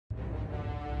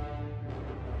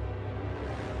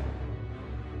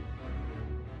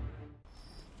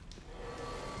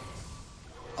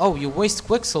Oh, you waste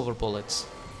Quicksilver bullets.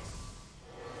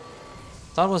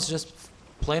 Thought it was just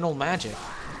plain old magic.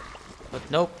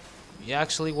 But nope. You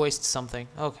actually waste something.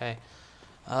 Okay.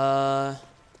 Gonna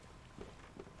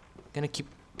keep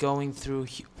going through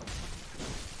here.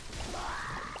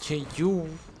 You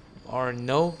are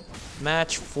no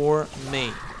match for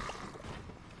me.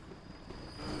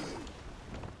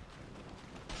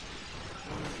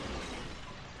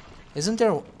 Isn't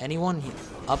there anyone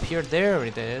up here? There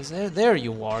it is. There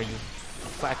you are, you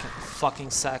fucking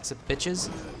sacks of bitches.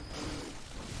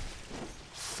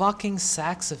 Fucking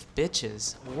sacks of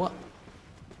bitches. What?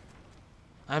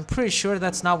 I'm pretty sure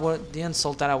that's not what the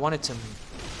insult that I wanted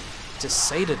to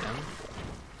say to them.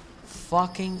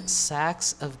 Fucking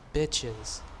sacks of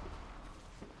bitches.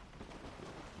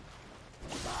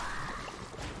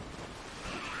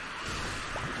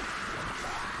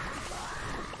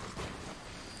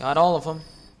 Got all of them.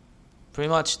 Pretty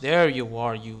much. There you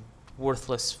are, you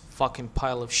worthless fucking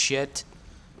pile of shit.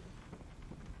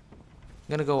 I'm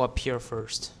gonna go up here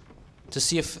first to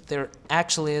see if there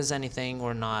actually is anything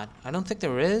or not. I don't think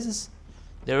there is.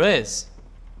 There is.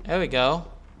 There we go.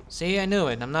 See, I knew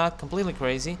it. I'm not completely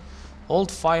crazy.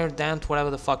 Hold fire down to whatever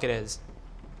the fuck it is.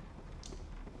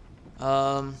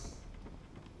 Gotta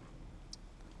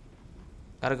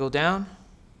go down.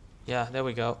 Yeah, there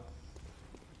we go.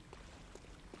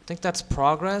 I think that's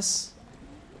progress.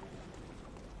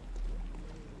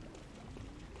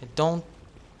 It don't.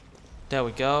 There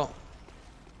we go.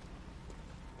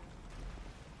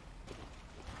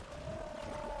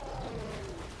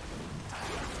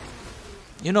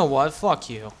 You know what? Fuck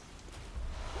you.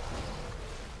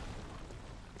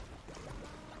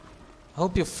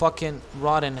 Hope you fucking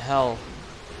rot in hell.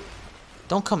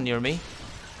 Don't come near me.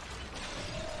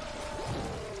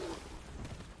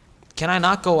 Can I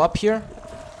not go up here?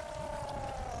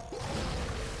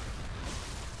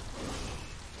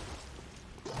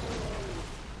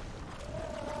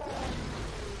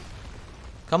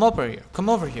 Come over here. Come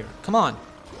over here. Come on.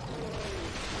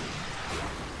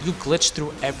 You glitched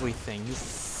through everything. You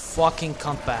fucking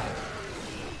cuntbag.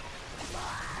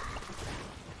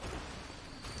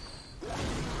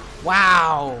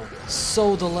 Wow.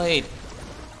 So delayed.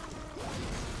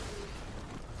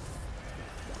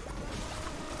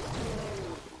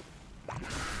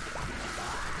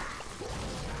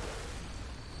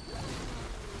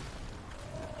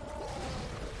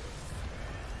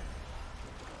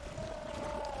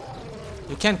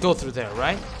 You can't go through there,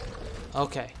 right?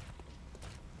 Okay.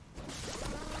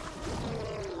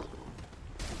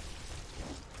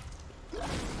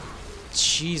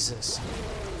 Jesus.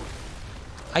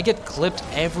 I get clipped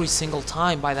every single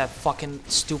time by that fucking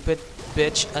stupid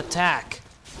bitch attack.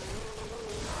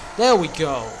 There we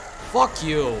go. Fuck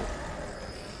you.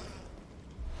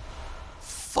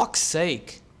 Fuck's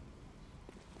sake.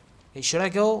 Hey, should I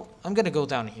go? I'm gonna go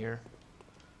down here.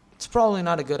 It's probably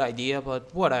not a good idea,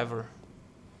 but whatever.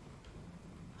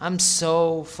 I'm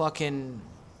so fucking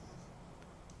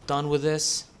done with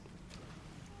this.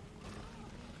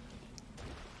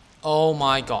 Oh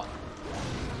my god.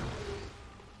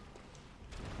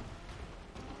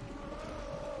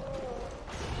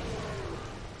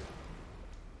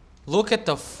 Look at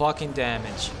the fucking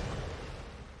damage.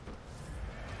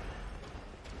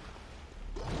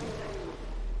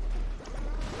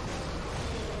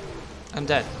 I'm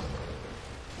dead.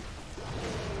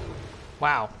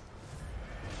 Wow.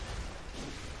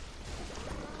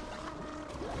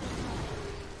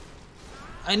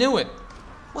 I knew it.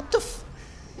 What the f...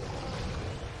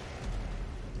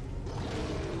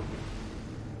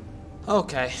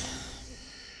 Okay.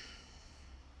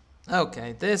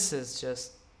 Okay, this is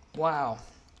just... wow.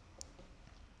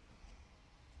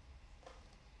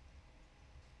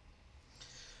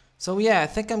 So yeah, I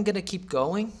think I'm gonna keep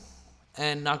going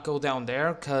and not go down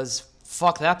there, cause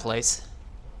fuck that place.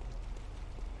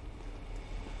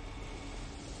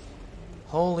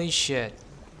 Holy shit.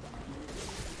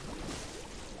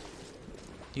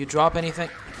 Do you drop anything?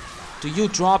 Do you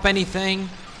drop anything?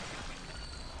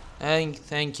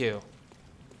 Thank you.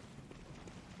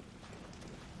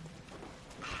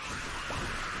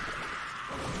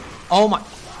 Oh my...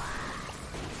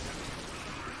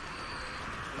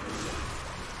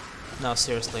 No,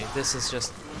 seriously, this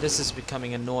is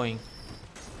becoming annoying.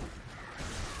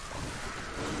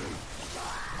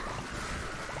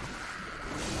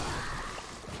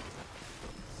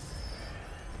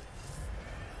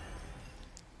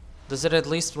 Does it at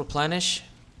least replenish?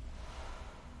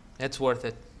 It's worth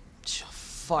it.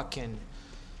 Fucking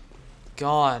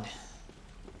God.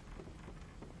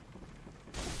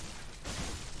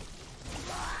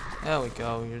 There we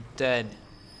go, you're dead.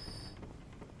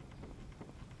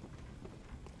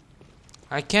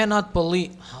 I cannot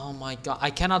believe... Oh my god. I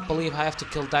cannot believe I have to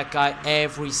kill that guy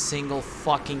every single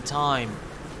fucking time.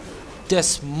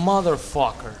 This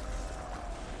motherfucker.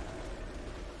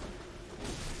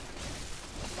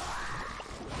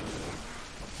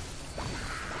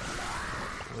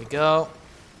 Here we go.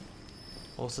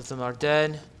 Both of them are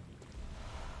dead.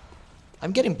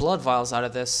 I'm getting blood vials out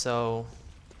of this, so...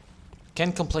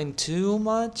 Can't complain too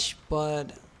much,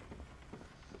 but...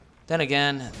 Then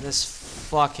again, this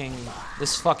fucking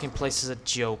place is a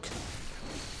joke.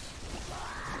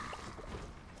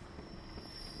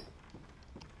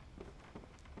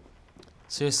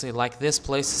 Seriously, like, this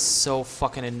place is so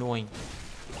fucking annoying.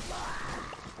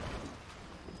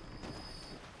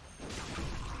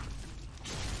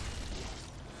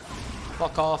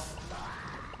 Fuck off.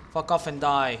 Fuck off and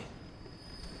die.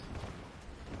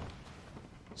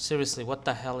 Seriously, what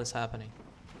the hell is happening?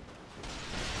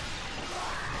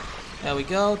 There we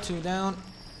go, 2 down.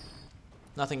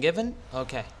 Nothing given?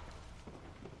 Okay.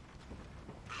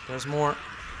 There's more.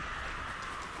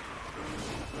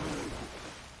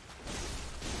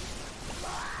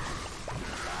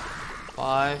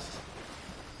 Five.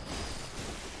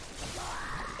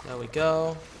 There we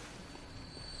go.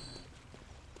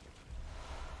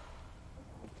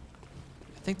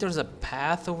 I think there's a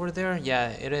path over there.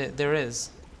 Yeah, there is.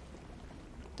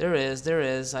 There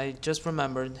is. I just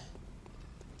remembered.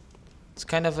 It's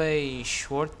kind of a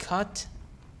shortcut,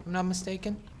 if I'm not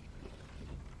mistaken.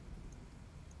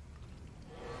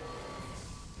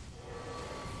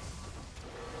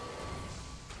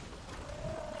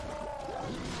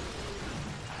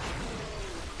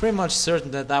 Pretty much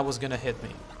certain that that was gonna hit me.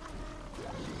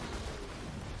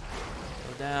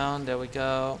 Go down, there we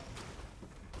go.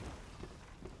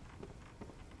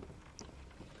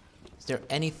 Is there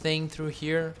anything through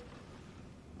here?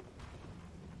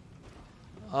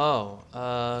 Oh,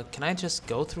 can I just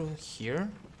go through here?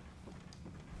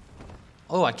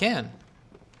 Oh, I can.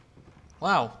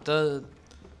 Wow, the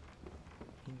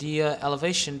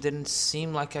elevation didn't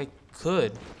seem like I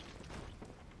could.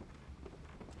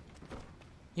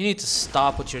 You need to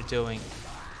stop what you're doing.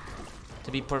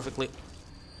 To be perfectly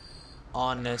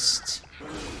honest.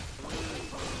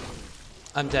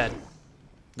 I'm dead.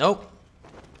 Nope.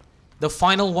 The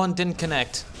final one didn't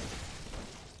connect.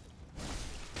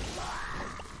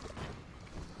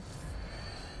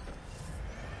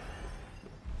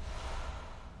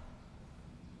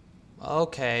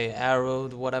 Okay,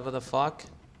 arrowed, whatever the fuck.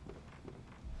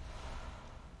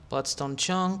 Bloodstone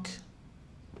chunk.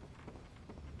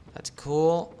 That's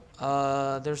cool.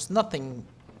 There's nothing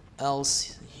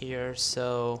else here,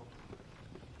 so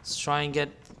let's try and get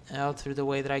out through the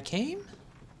way that I came.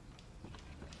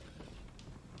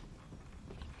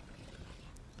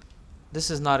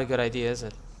 This is not a good idea, is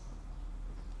it?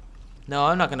 No,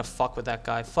 I'm not gonna fuck with that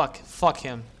guy. Fuck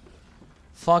him.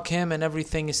 Fuck him and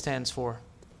everything he stands for.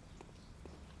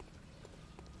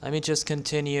 Let me just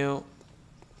continue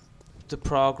the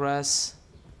progress.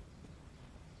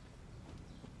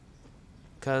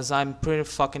 Cause I'm pretty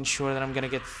fucking sure that I'm gonna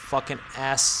get fucking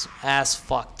ass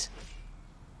fucked.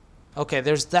 Okay,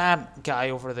 there's that guy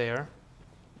over there.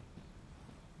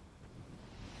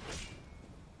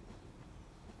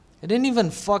 I didn't even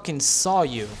fucking saw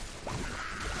you.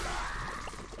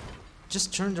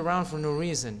 Just turned around for no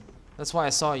reason. That's why I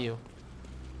saw you.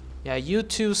 Yeah, you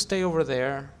two stay over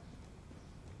there.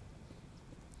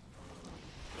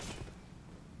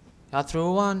 Got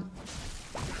through one.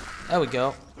 There we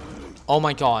go. Oh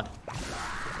my god.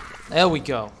 There we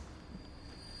go.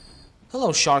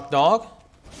 Hello, Shark Dog.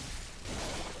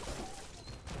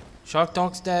 Shark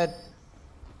Dog's dead.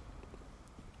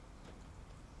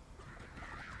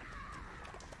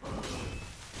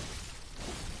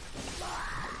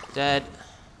 Dead.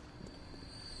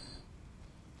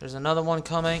 There's another one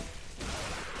coming.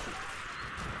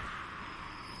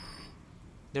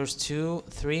 There's 2,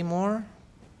 3 more.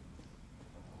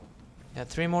 Yeah,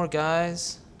 3 more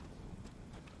guys.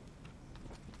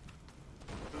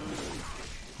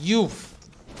 You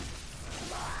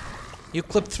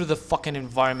clipped through the fucking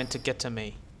environment to get to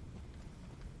me.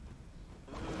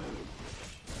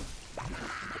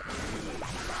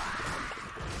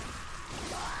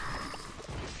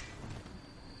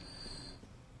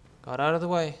 Got out of the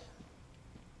way.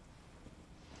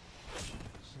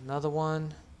 There's another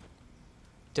one.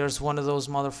 There's one of those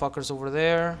motherfuckers over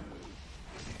there.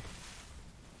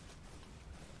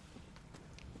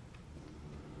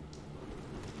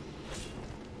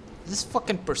 Is this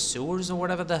fucking pursuers or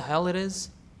whatever the hell it is?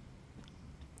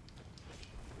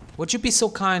 Would you be so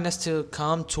kind as to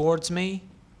come towards me?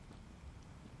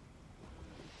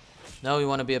 No, you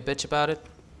want to be a bitch about it?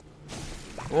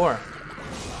 Or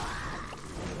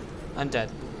I'm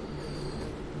dead.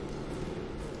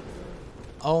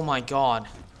 Oh my god.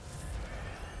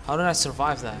 How did I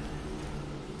survive that?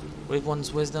 Great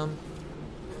One's wisdom.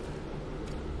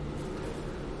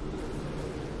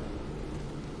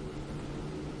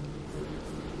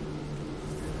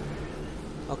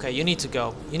 Okay, you need to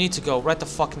go. You need to go right the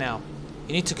fuck now.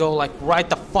 You need to go like right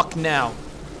the fuck now.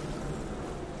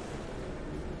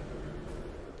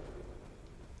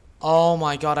 Oh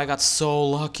my god, I got so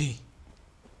lucky.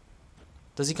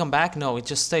 Does he come back? No, it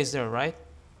just stays there, right?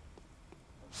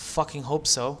 Fucking hope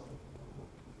so.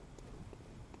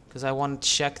 Because I want to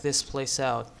check this place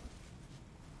out.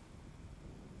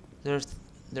 There's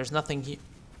nothing here.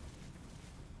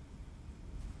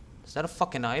 Is that a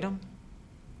fucking item?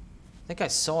 I think I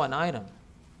saw an item.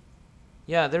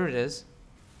 Yeah, there it is.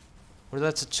 Or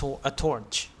that's a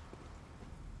torch.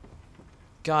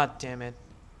 God damn it.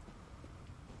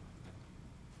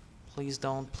 Please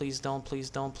don't, please don't, please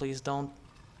don't, please don't.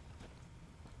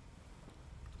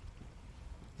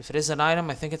 If it is an item,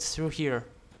 I think it's through here.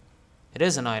 It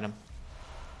is an item.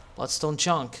 Bloodstone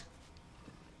chunk.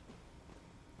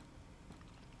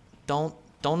 Don't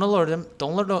alert him.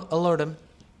 Don't alert him.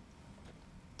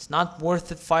 It's not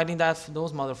worth it fighting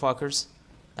those motherfuckers.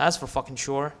 That's for fucking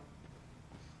sure.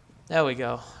 There we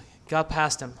go. Got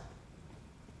past him.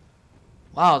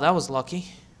 Wow, that was lucky.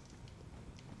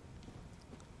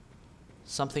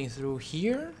 Something through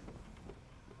here?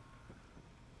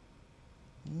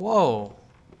 Whoa.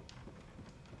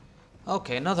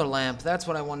 Okay, another lamp. That's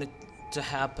what I wanted to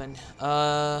happen.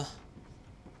 Where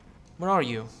are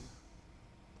you? I'm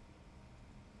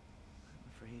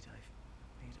afraid I've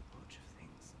made a bunch of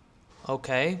things.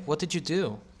 Okay, what did you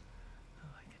do? Oh,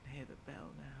 I can hear the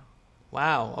bell now.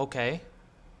 Wow, okay.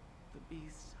 The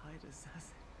beast hired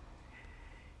assassin.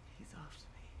 He's after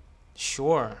me.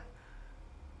 Sure.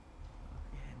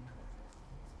 Again.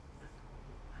 And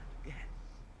again.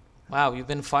 Wow, you've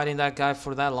been fighting that guy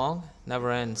for that long?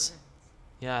 Never ends.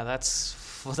 Yeah, that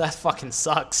fucking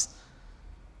sucks.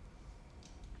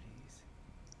 Please.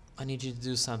 I need you to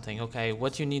do something. Okay,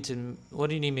 what do you need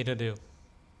me to do?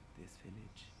 This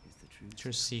village is the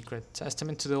True secret.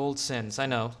 Testament to the old sins. I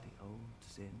know. The old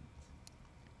sins.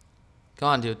 Go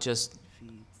on, dude. Just. It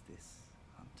feeds this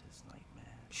hunter's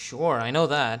nightmare. Sure, I know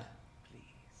that. Please.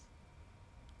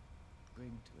 Bring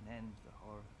to an end the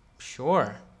horror.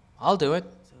 Sure, I'll do it.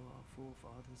 So our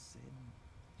forefathers sinned.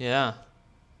 Yeah.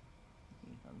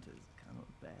 We hunters cannot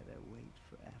bear their weight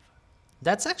forever.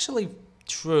 That's actually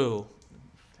true.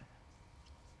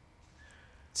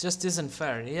 It just isn't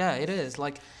fair. Yeah, it is.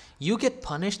 Like, you get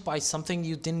punished by something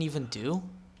you didn't even do?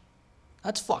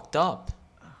 That's fucked up.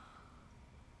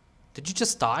 Did you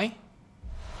just die?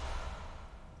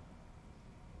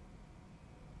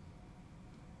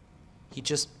 He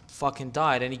just fucking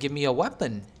died and he gave me a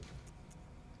weapon.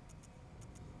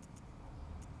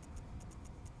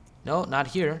 No, not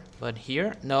here. But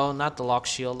here? No, not the lock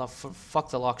shield. Fuck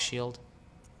the lock shield.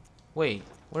 Wait,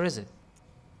 where is it?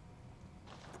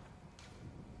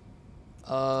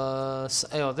 Oh,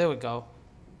 there we go.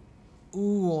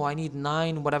 Ooh, I need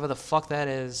 9, whatever the fuck that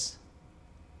is.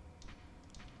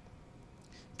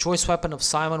 Choice weapon of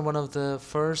Simon, one of the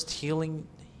first healing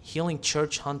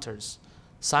church hunters.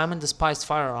 Simon despised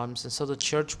firearms, and so the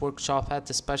church workshop had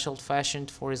the special fashioned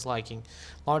for his liking.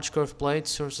 Large curved blade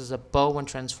serves as a bow when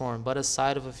transformed, but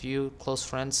aside of a few close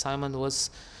friends, Simon was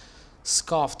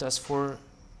scoffed as for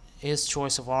his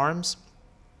choice of arms.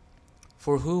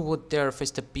 For who would dare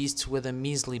face the beasts with a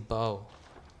measly bow?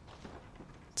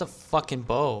 It's a fucking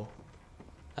bow.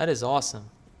 That is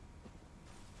awesome.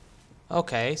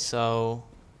 Okay, so...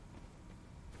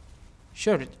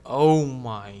 Sure. Oh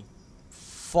my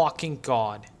fucking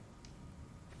god.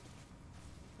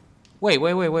 Wait.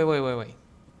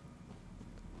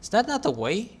 Is that not the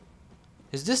way?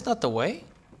 Is this not the way?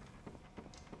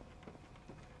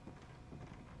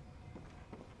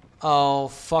 Oh,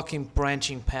 fucking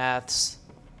branching paths.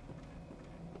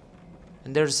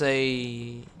 And there's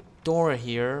a door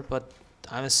here, but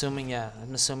I'm assuming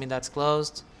that's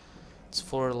closed. It's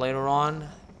for later on.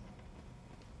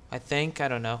 I think, I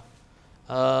don't know.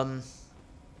 I'm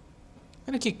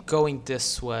gonna keep going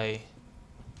this way.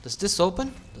 Does this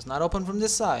open? Does not open from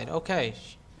this side. Okay.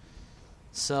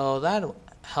 So that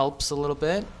helps a little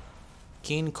bit.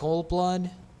 Keen cold blood.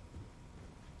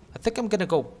 I think I'm gonna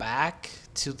go back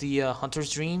to the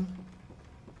Hunter's Dream.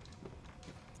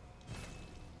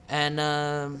 And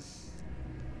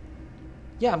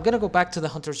yeah, I'm gonna go back to the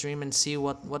Hunter's Dream and see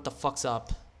what the fuck's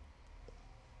up.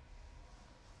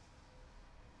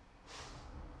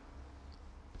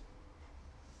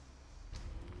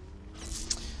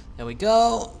 There we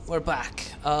go. We're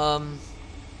back.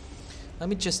 Let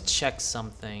me just check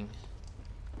something.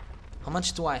 How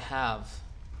much do I have?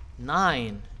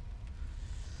 9.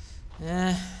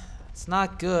 It's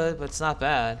not good, but it's not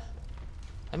bad.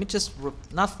 Let me just,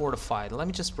 not fortified, let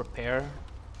me just repair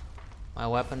my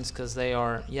weapons, because they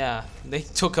are, yeah, they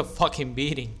took a fucking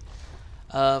beating.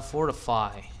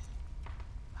 Fortify.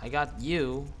 I got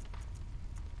you.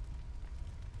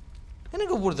 I'm gonna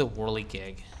go with the whirly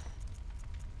gig.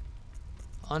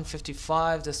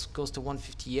 155, this goes to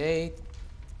 158.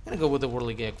 I'm gonna go with the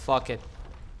whirly gig, fuck it.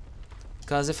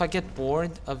 Because if I get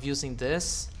bored of using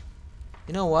this,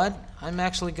 you know what? I'm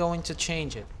actually going to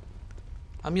change it.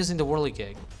 I'm using the whirly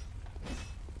gig.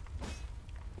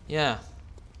 Yeah.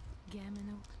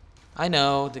 I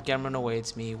know, the Gammon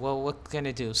awaits me. Well, what can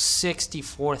I do?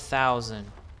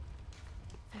 64,000.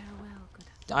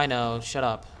 I know, shut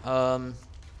up.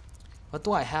 What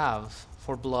do I have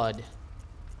for blood?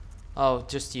 Oh,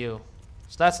 just you.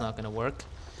 So that's not gonna work.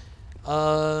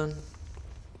 I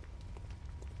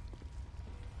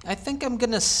think I'm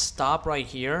gonna stop right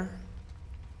here.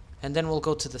 And then we'll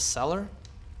go to the cellar.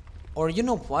 Or you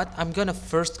know what? I'm gonna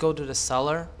first go to the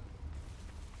cellar.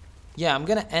 Yeah, I'm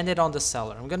gonna end it on the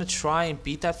cellar. I'm gonna try and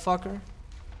beat that fucker.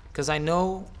 Because I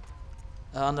know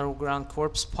underground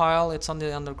corpse pile. It's on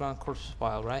the underground corpse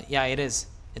pile, right? Yeah, it is.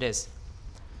 It is.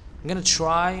 I'm gonna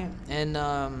try and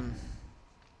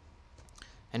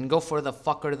go for the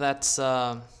fucker that's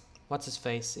what's his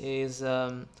face? Is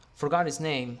forgot his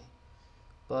name.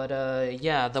 But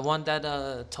yeah, the one that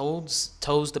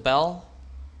toes the bell.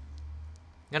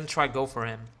 I'm gonna try go for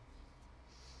him.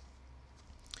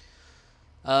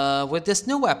 With this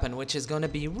new weapon, which is gonna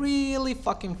be really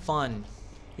fucking fun.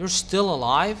 You're still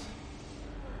alive?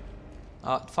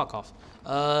 Fuck off.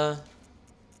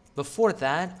 Before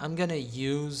that, I'm gonna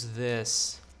use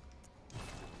this.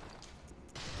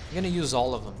 I'm gonna use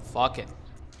all of them. Fuck it.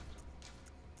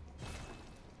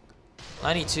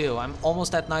 92. I'm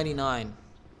almost at 99.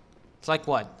 It's like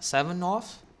what? 7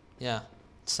 off? Yeah,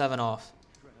 7 off.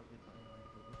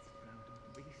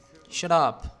 Shut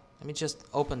up. Let me just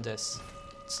open this.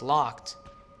 It's locked.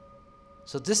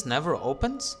 So this never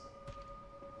opens?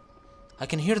 I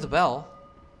can hear the bell.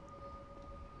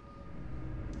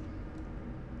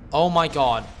 Oh my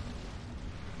god.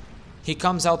 He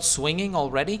comes out swinging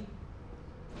already?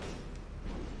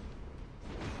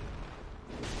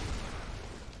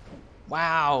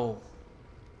 Wow.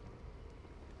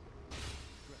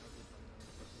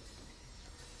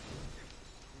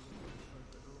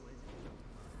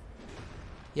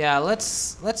 Yeah,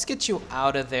 let's get you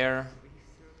out of there.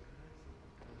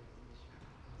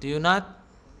 Do you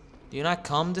not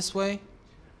come this way?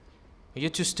 Are you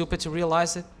too stupid to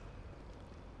realize it?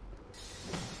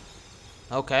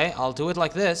 Okay, I'll do it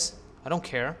like this. I don't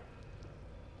care.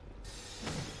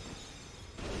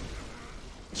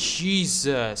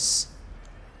 Jesus.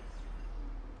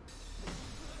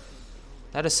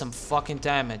 That is some fucking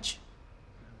damage.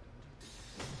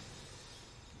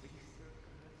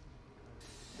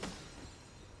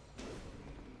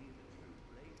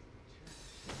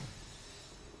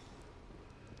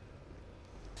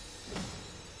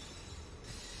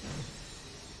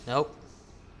 Nope.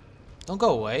 Don't go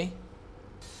away.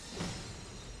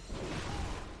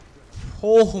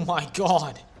 Oh my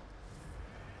god.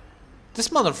 This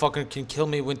motherfucker can kill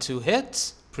me with 2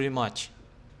 hits, pretty much.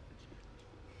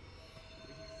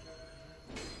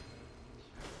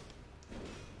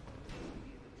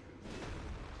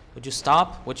 Would you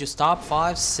stop? Would you stop?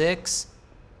 5, 6.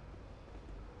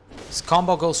 This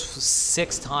combo goes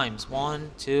 6 times.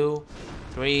 1, 2,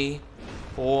 3,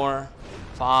 4,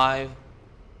 5.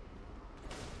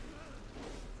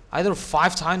 Either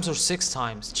 5 times or 6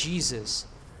 times. Jesus.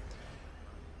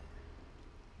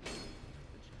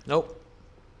 Nope.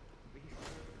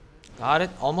 Got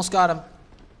it. Almost got him.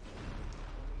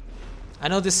 I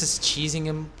know this is cheesing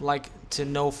him like to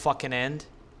no fucking end.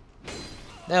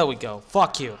 There we go.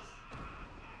 Fuck you.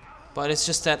 But it's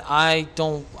just that I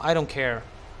don't care.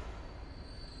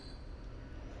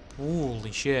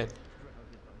 Holy shit.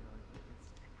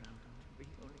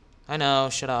 I know,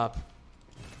 shut up.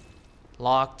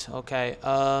 Locked, okay.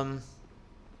 I'm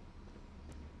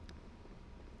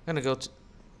gonna go to...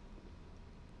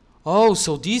 Oh,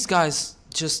 so these guys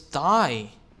just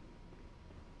die.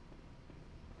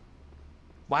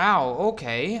 Wow,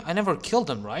 okay. I never killed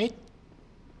them, right?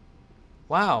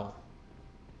 Wow.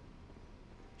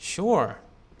 Sure.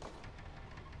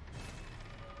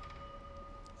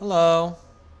 Hello.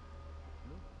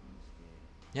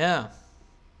 Yeah.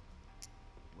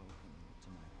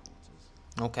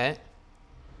 Okay.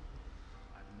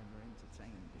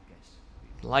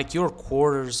 Like your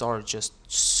quarters are just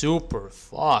super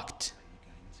fucked.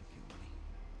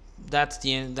 That's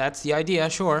the idea,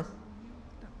 sure.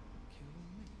 Kill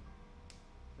me.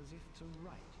 As if to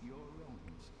right your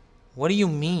wrongs. What do you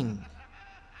mean?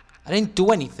 I didn't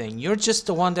do anything. You're just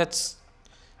the one that's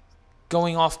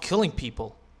going off killing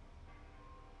people.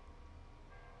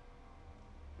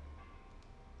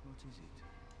 What is it?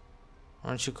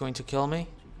 Aren't you going to kill me?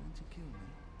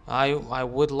 Are you going to kill me? I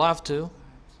would love to. Perhaps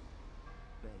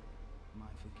beg my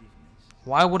forgiveness.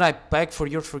 Why would I beg for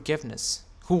your forgiveness?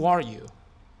 Who are you?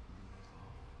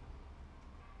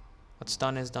 What's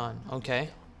done is done. Okay.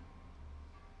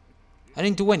 I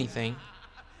didn't do anything.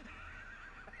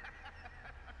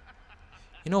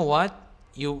 You know what?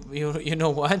 You know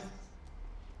what?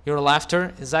 Your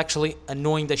laughter is actually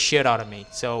annoying the shit out of me.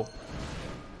 So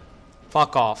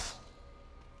fuck off.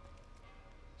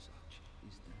 Such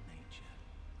is the nature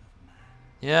of man.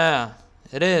 Yeah,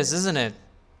 it is, isn't it?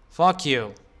 Fuck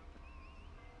you.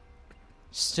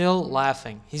 Still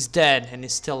laughing. He's dead and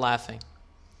he's still laughing.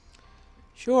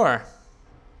 Sure.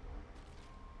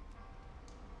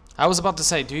 I was about to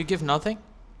say, do you give nothing?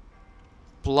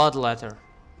 Blood letter.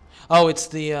 Oh, it's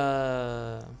the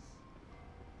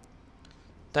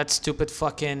that stupid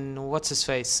fucking what's his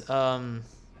face?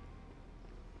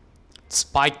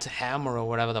 Spiked hammer or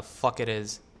whatever the fuck it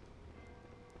is.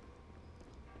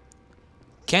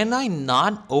 Can I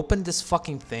not open this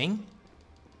fucking thing?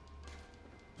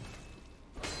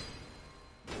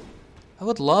 I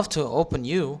would love to open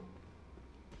you.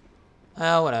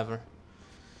 Whatever.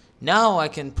 Now I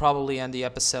can probably end the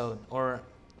episode or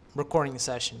recording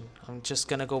session. I'm just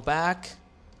gonna go back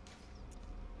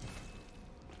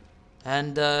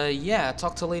and yeah,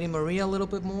 talk to Lady Maria a little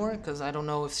bit more, because I don't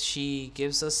know if she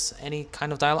gives us any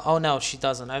kind of dialogue. Oh no, she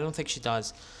doesn't. I don't think she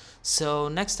does. So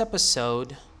next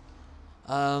episode,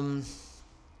 we're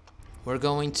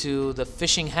going to the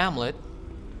fishing Hamlet.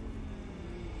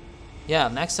 Yeah,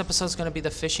 next episode is gonna be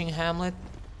the fishing Hamlet.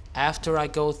 After I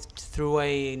go through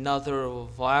another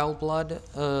vile blood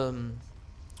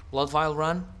vial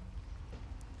run.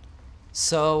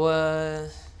 So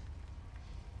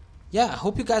yeah, I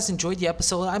hope you guys enjoyed the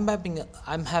episode.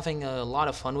 I'm having a lot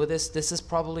of fun with this. This is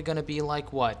probably gonna be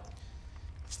like what,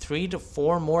 3 to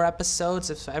 4 more episodes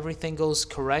if everything goes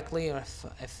correctly, or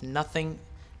if nothing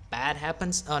bad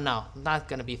happens. Oh no, not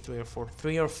gonna be 3 or 4.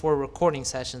 3 or 4 recording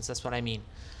sessions. That's what I mean.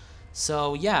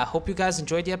 So yeah, hope you guys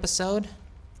enjoyed the episode.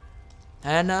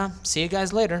 And see you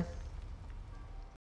guys later.